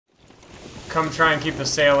come try and keep the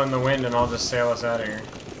sail in the wind and I'll just sail us out of here.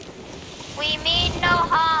 We mean no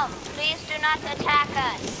harm. Please do not attack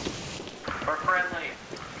us. We're friendly.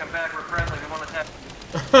 Come back, we're friendly. We want to attack.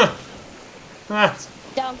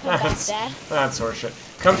 Don't come back, Dad. That's horseshit.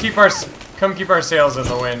 Come keep our sails in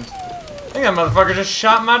the wind. I think that motherfucker just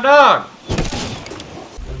shot my dog.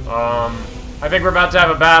 I think we're about to have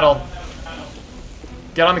a battle.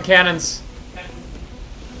 Get on the cannons.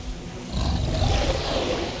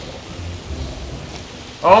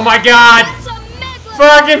 Oh my god!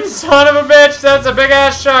 Fucking son of a bitch! That's a big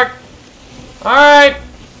ass shark! Alright!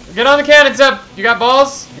 Get on the cannons, Seb! You got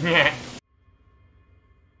balls? Yeah.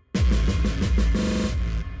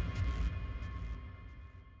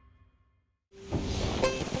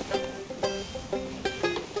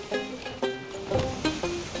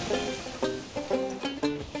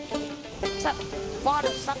 Stop. Water,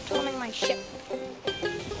 stop turning my ship.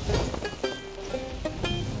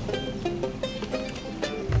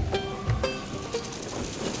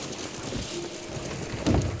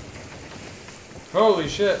 Holy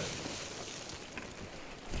shit.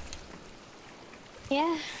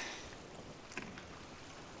 Yeah.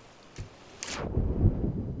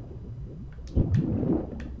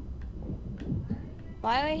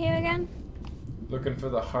 Why are we here again? Looking for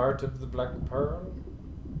the heart of the Black Pearl?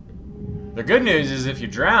 The good news is if you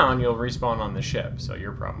drown, you'll respawn on the ship, so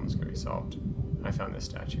your problem's gonna be solved. I found this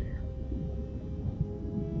statue here.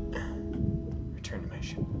 Return to my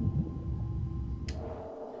ship.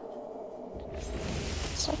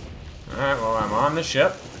 Alright, well, I'm on the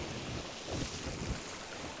ship.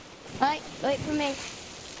 Wait for me.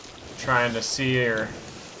 Trying to see if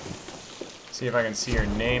I can see your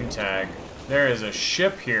name tag. There is a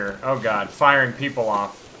ship here. Oh god, firing people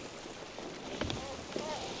off.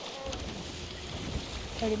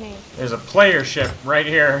 What do you mean? There's a player ship right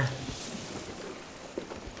here.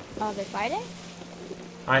 Oh, they're fighting?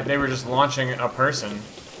 They were just launching a person.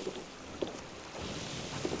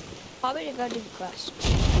 Probably to go do the quest.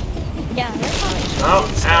 Yeah, they're probably.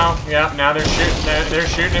 Oh, ow. Yeah, now they're shooting. They're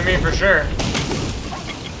shooting at me for sure.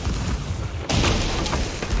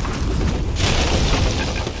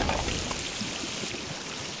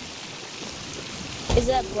 Is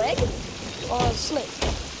that a brick or a slip?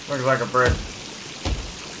 Looks like a brick.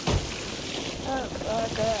 Oh, I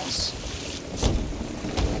guess.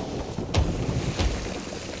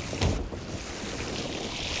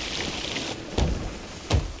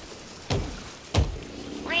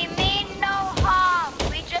 We mean no harm.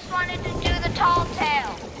 We just wanted to do the tall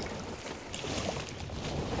tale.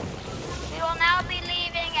 We will now be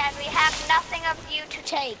leaving as we have nothing of you to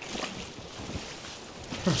take.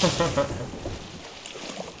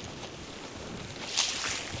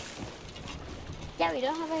 Yeah, we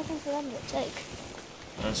don't have anything for them to take.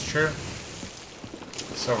 That's true.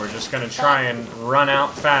 So we're just gonna try and run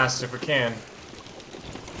out fast if we can.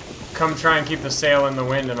 Come try and keep the sail in the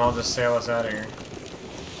wind and I'll just sail us out of here.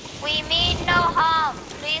 We mean no harm.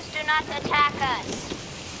 Please do not attack us.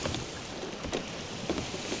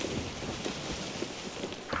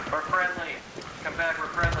 We're friendly. Come back, we're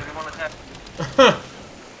friendly. We want to attack.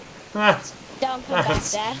 Don't come back,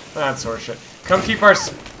 Dad. That's horseshit.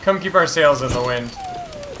 Come keep our sails in the wind.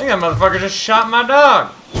 I think that motherfucker just shot my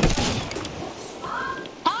dog.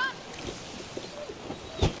 Huh?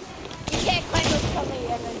 You can't climb up from me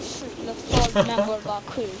and then shoot the fourth member of our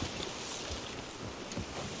crew.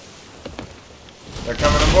 They're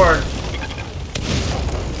coming aboard.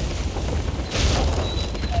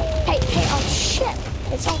 Hey, oh shit!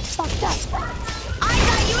 It's all fucked up. I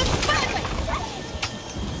got you as friendly!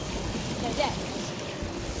 They're dead.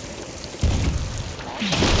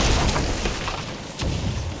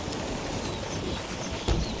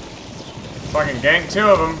 Fucking gang, 2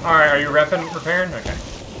 of them. Alright, are you repairing? Okay.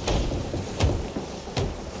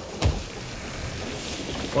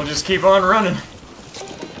 We'll just keep on running.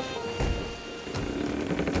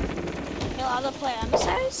 Kill all the player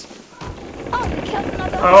emissaries? Oh, we killed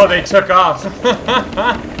another one. Oh, they took off.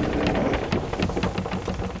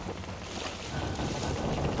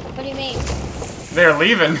 What do you mean? They're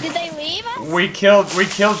leaving. Did they leave us? We killed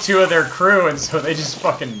 2 of their crew and so they just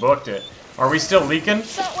fucking booked it. Are we still leaking?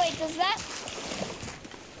 So wait, does that...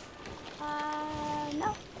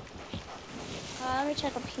 no. Let me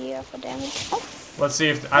check up here for damage. Oh. Let's see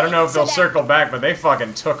if... I don't know if they'll circle back, but they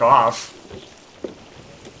fucking took off.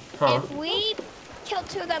 Huh. If we killed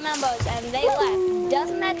 2 of their members and they left,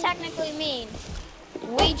 doesn't that technically mean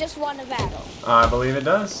we just won a battle? I believe it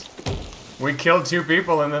does. We killed 2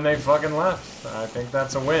 people and then they fucking left. I think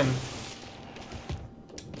that's a win.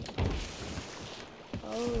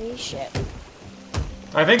 Holy shit.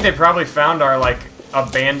 I think they probably found our, like,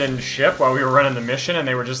 abandoned ship while we were running the mission, and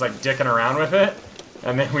they were just like dicking around with it,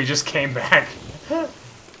 and then we just came back. They're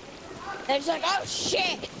just like, oh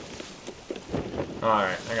shit!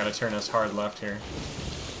 Alright, I gotta turn us hard left here.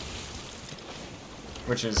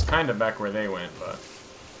 Which is kind of back where they went, but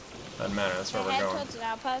doesn't matter, that's where we're Head going. towards an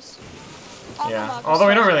outpost. Yeah, although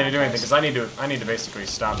we don't really need to do anything, because I need to basically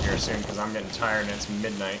stop here soon, because I'm getting tired and it's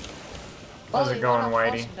midnight. How's it going,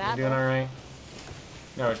 Whitey? You doing alright?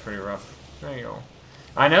 No, it's pretty rough. There you go.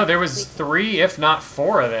 I know, there was 3, if not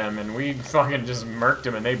 4 of them, and we fucking just murked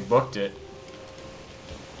them and they booked it.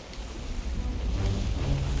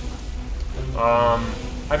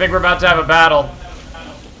 I think we're about to have a battle.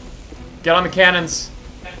 Get on the cannons.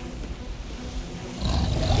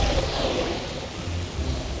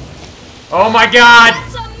 Oh my god!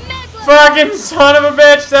 That's a Megalodon! Fucking son of a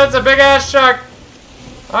bitch! That's a big ass shark!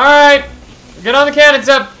 Alright! Get on the cannons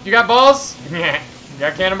up! You got balls? Yeah. You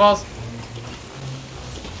got cannonballs?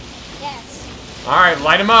 Yes. Alright,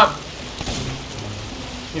 light him up.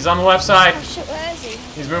 He's on the left side. Oh shit, where is he?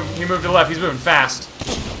 He moved to the left. He's moving fast.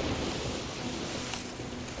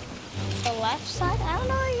 The left side? I don't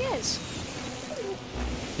know where he is.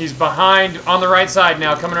 He's behind on the right side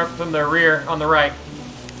now, coming up from the rear on the right.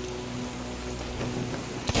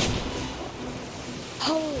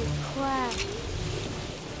 Holy crap.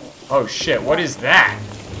 Oh shit, what is that?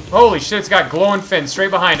 Holy shit, it's got glowing fins straight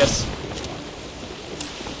behind us.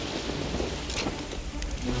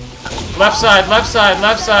 Left side, left side,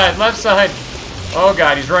 left side, left side. Oh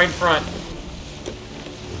god, he's right in front.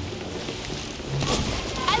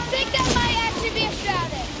 I think that might actually be a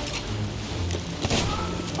shrouded.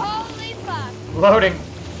 Holy fuck. Loading.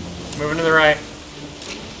 Moving to the right.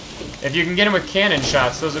 If you can get him with cannon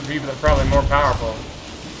shots, those would be probably more powerful.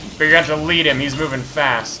 But you're gonna have to lead him, he's moving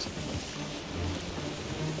fast.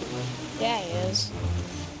 Yeah, he is.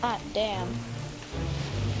 Ah, damn.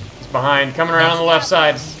 He's behind, coming around on the left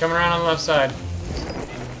side. Coming around on the left side.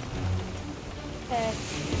 Okay.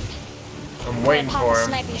 I'm waiting Pop for a him.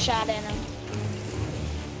 sniping shot in him.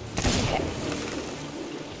 Okay.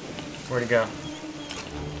 Where'd he go?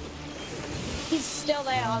 He's still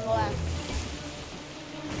there on the left.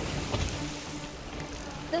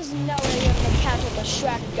 There's no way you're gonna counter the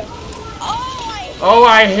Shrek and go, Oh,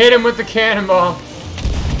 I hit him with the cannonball.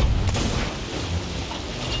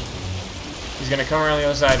 He's gonna come around the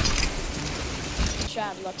other side.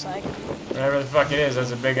 Shroud looks like. Whatever the fuck it is,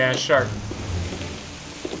 that's a big ass shark.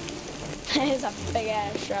 It's a big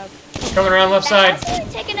ass shrub. Coming around left side. That's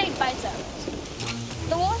really taking 8 bites out of us.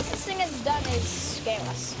 The worst this thing has done is scare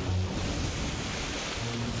us.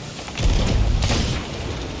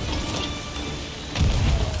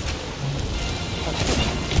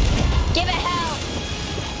 Give it hell!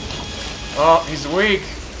 Oh, he's weak.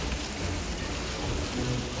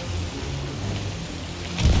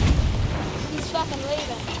 He's fucking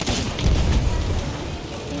leaving.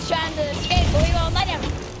 He's trying to escape, but we won't let him.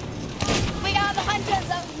 We are the hunters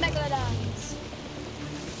of Megalodons.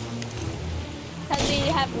 Because we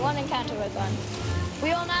have one encounter with one. We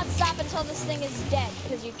will not stop until this thing is dead,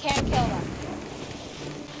 because you can't kill them.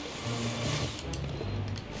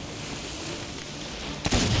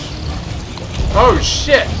 Oh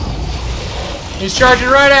shit! He's charging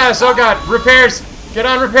right at us. Oh god, repairs! Get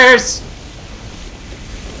on repairs!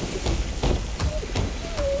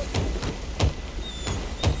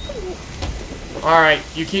 Alright,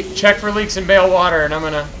 you check for leaks and bail water, and I'm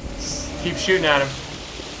gonna keep shooting at him.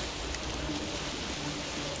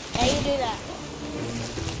 Yeah, you do that.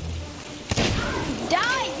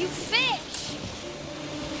 Die, you fish!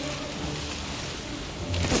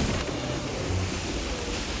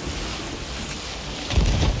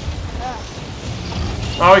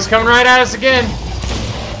 Oh, he's coming right at us again.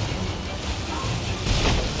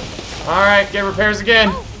 Alright, get repairs again.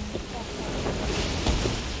 Oh.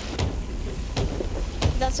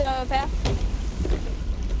 That's a repair?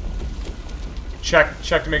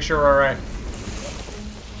 Check to make sure we're alright.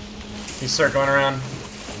 He's circling around.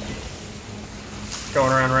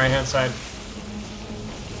 Going around right hand side.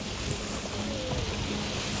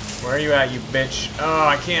 Where are you at, you bitch? Oh,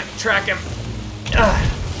 I can't track him.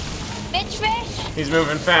 Ugh. Bitch fish! He's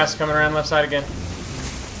moving fast, coming around left side again.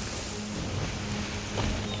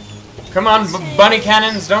 Come on, bunny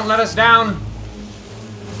cannons, don't let us down.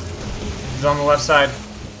 He's on the left side.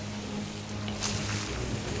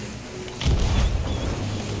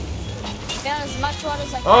 Down as much water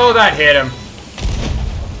as I can. Oh, that hit him.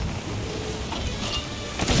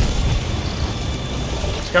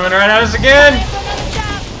 He's coming right at us again. Ready for another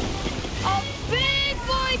chop! A big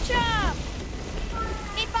boy chop!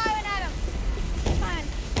 Keep firing at him. Fine.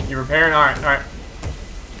 You repairing? Alright, alright.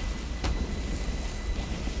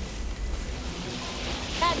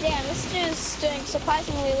 damn, this dude's doing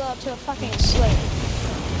surprisingly well to a fucking sleep.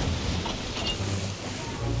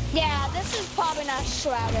 Yeah, this is probably not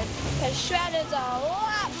Shrouded, because Shrouded's are a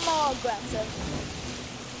lot more aggressive.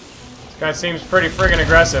 This guy seems pretty friggin'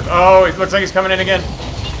 aggressive. Oh, it looks like he's coming in again.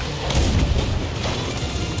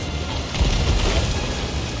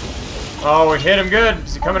 Oh, we hit him good.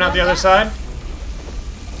 Is he coming out the other side?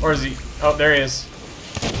 Or is he... Oh, there he is.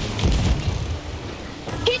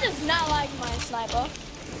 He does not like my sniper.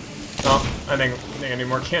 Oh, I think I need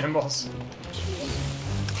more cannonballs.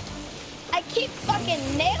 I keep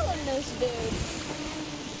fucking nailing this dude.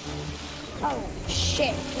 Oh,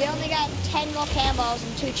 shit. We only got 10 more cannonballs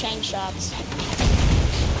and 2 chain shots.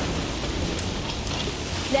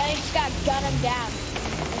 Then we just gotta gun him down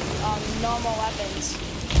on normal weapons.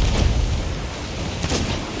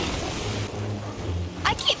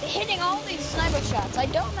 I keep hitting all these sniper shots. I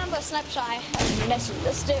don't remember a sniper shot I have missed with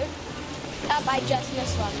this dude. I just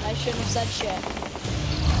missed one. I shouldn't have said shit.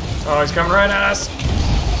 Oh, he's coming right at us.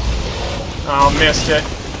 Oh, missed it.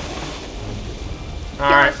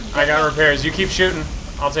 Alright, I got repairs. You keep shooting.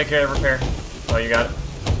 I'll take care of repair. Oh, you got it.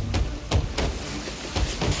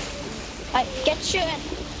 Alright, get shooting.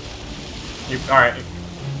 Alright.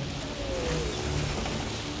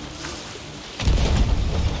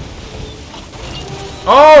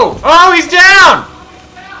 Oh! Oh, he's down!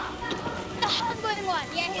 The humbling one.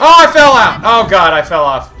 Yeah, Oh, I fell out! Oh god, I fell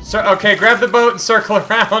off. Okay, grab the boat and circle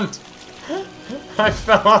around. I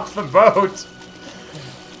fell off the boat.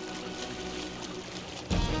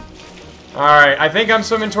 Alright, I think I'm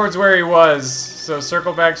swimming towards where he was, so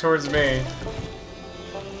circle back towards me.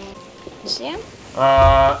 You see him?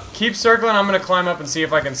 Keep circling. I'm gonna climb up and see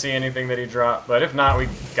if I can see anything that he dropped, but if not, we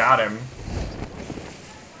got him.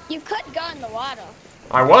 You could go in the water.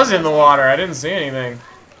 I was in the water, I didn't see anything.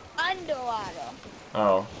 Underwater.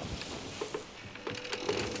 Oh.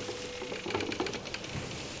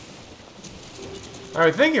 I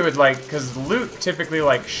would think it would, like, because loot typically,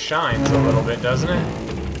 like, shines a little bit, doesn't it?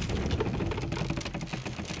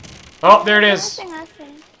 Oh, there it is.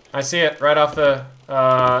 I see it right off the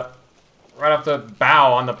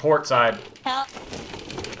bow on the port side. Help.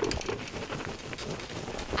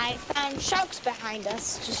 I found sharks behind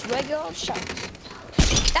us, just regular sharks.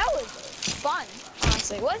 That was fun,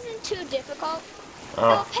 honestly. It wasn't too difficult.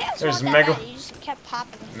 Oh, there's You just kept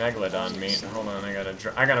popping. Megalodon meat. Hold on, I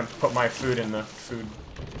gotta put my food in the food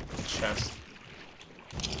chest.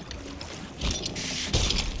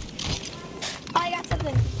 Oh, I got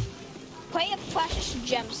something. Play of precious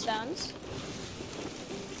gemstones.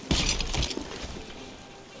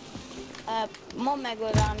 More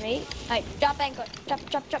Megalodon meat. Alright, drop anchor. Drop.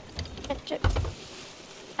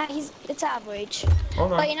 It's average.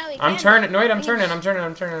 Hold on. But, you know, I'm turning. No, wait, I'm turning.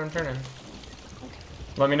 Okay.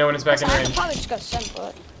 Let me know when it's back in I range. could probably just go swim for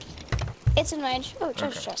it. It's in range. Oh,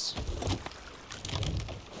 treasure chest.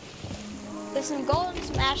 There's some golden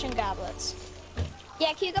smashing goblets.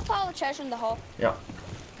 Yeah, can you go follow the treasure in the hole? Yeah.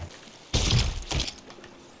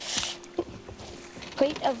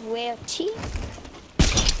 Crate of rare tea.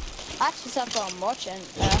 Actually, stuff for a merchant.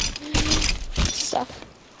 Stuff.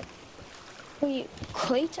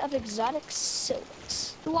 Crate of exotic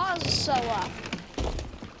silks. The walls are so up.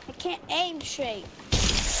 I can't aim straight.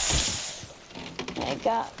 I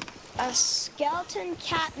got a skeleton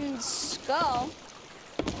cat and skull.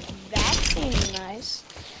 That seems nice.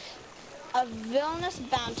 A villainous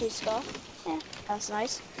bounty skull. Yeah, that's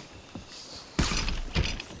nice.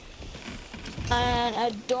 And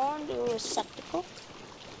adorned receptacle.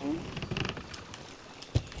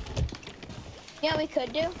 Yeah, we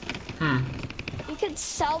could do. We could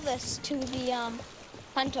sell this to the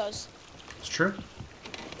hunters. It's true.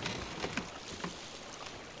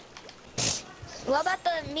 What about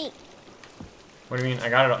the meat? What do you mean? I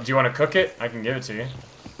got it all. Do you want to cook it? I can give it to you.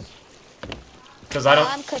 Because I don't.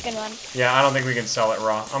 I'm cooking one. Yeah, I don't think we can sell it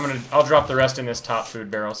raw. I'll drop the rest in this top food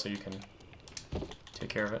barrel so you can take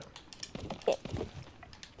care of it. Yeah.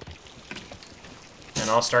 And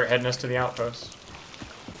I'll start heading us to the outpost.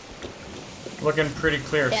 Looking pretty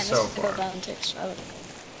clear so far.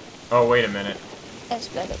 Oh, wait a minute. That's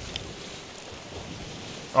better.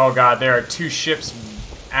 Oh god, there are 2 ships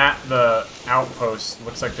at the outpost.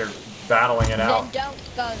 Looks like they're battling it out. Then don't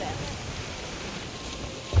go there.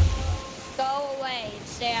 Go away and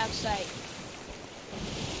stay outside.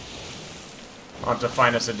 I'll have to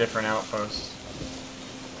find us a different outpost.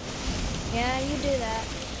 Yeah, you do that.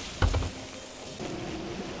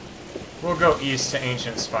 We'll go east to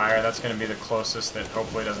Ancient Spire. That's going to be the closest that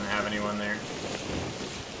hopefully doesn't have anyone there.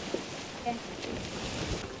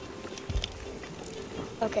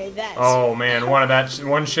 Okay, that's... Oh man,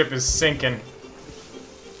 one ship is sinking.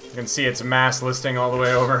 You can see its mass listing all the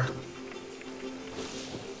way over.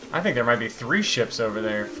 I think there might be 3 ships over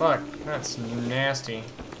there. Fuck, that's nasty.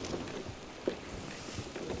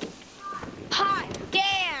 Hot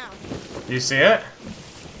damn! You see it?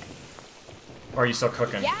 Or are you still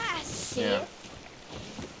cooking? Yeah, I see. Yeah.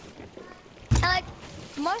 And like,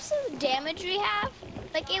 most of the damage we have,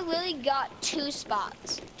 like, it really got 2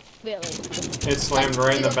 spots. Really. It slammed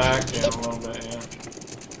right in the back, yeah, a little bit, yeah.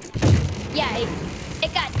 Yeah,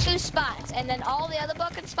 it got 2 spots, and then all the other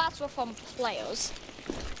bucket spots were from players.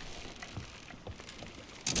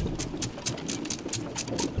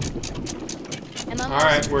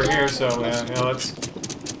 Alright, we're here, so yeah, let's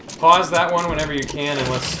pause that one whenever you can, and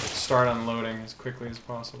let's start unloading as quickly as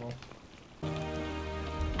possible.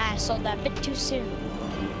 I sold that a bit too soon.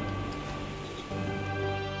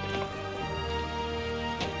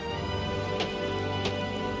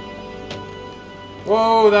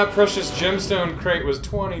 Whoa, that precious gemstone crate was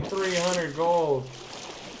 2,300 gold.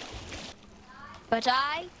 But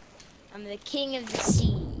I am the king of the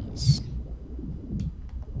seas.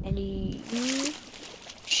 And you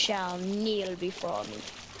shall kneel before me.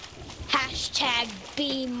 Hashtag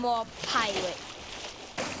be more pirate.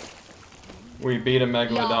 We beat a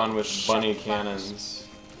Megalodon Y'all with shut bunny up. cannons.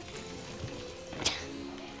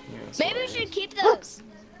 Yeah, that's Maybe we hilarious. should keep those.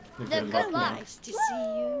 You're They're good good luck, man. luck. To see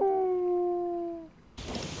you.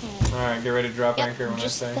 Alright, get ready to drop Yep, anchor when I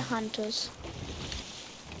just say. the hunters.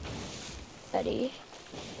 Ready.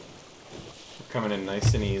 We're coming in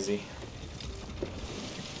nice and easy.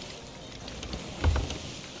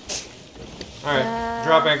 Alright,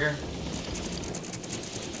 drop anchor.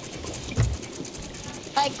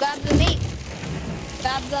 Like, grab the meat.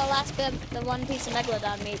 Grab the last bit, the 1 piece of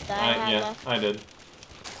Megalodon meat that I had Yeah, left. I did.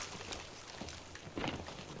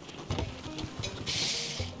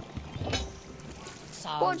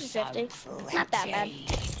 Or just 50. Not that bad.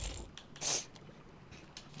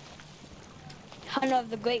 Hunter of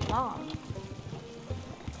the Great Maw.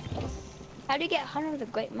 How do you get Hunter of the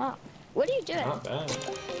Great Maw? What are you doing? Not bad.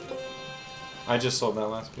 I just sold that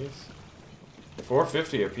last piece.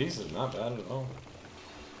 $4.50 a piece is not bad at all.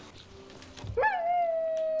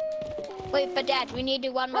 Wait, but Dad, we need to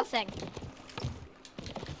do one more thing.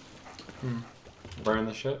 Burn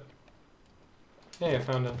the ship? Hey, I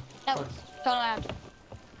found a... No, place. turn around.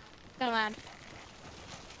 Turn around.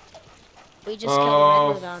 We just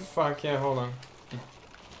Oh, killed Megalodon. fuck yeah, hold on.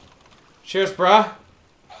 Cheers, bruh.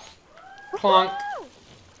 Clunk.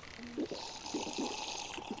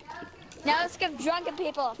 Now let's give drunken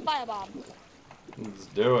people a firebomb. Let's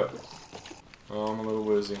do it. Oh, I'm a little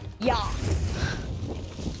woozy. Yeah.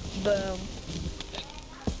 Boom.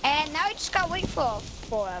 And now we just gotta wait for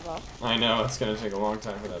forever. I know, it's gonna take a long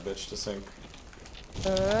time for that bitch to sink.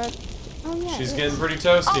 Oh yeah. She's it getting is. pretty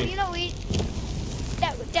Oh, toasty. you know we.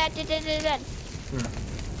 Dad.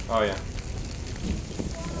 Oh, yeah.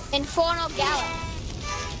 Infernal Gallop.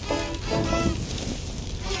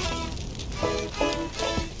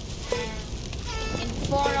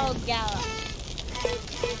 Infernal Gallop.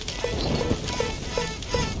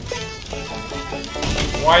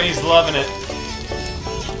 Whitey's loving it.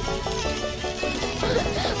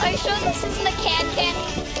 Are you sure this isn't a can?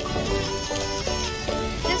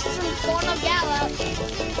 This is Infernal Gallop.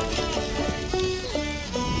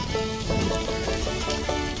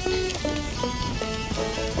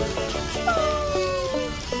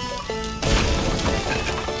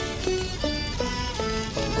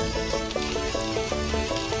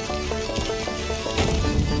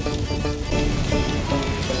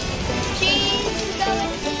 She's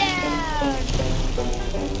going down.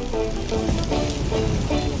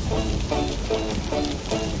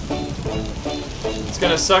 It's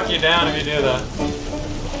gonna suck you down if you do that.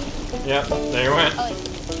 Yep, there you went. Oh, wait.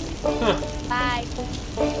 Huh. Bye.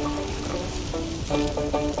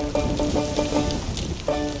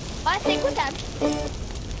 I think we're done.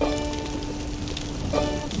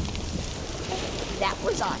 That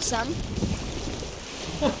was awesome.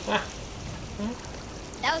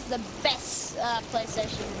 That was the best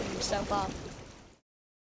PlayStation so far.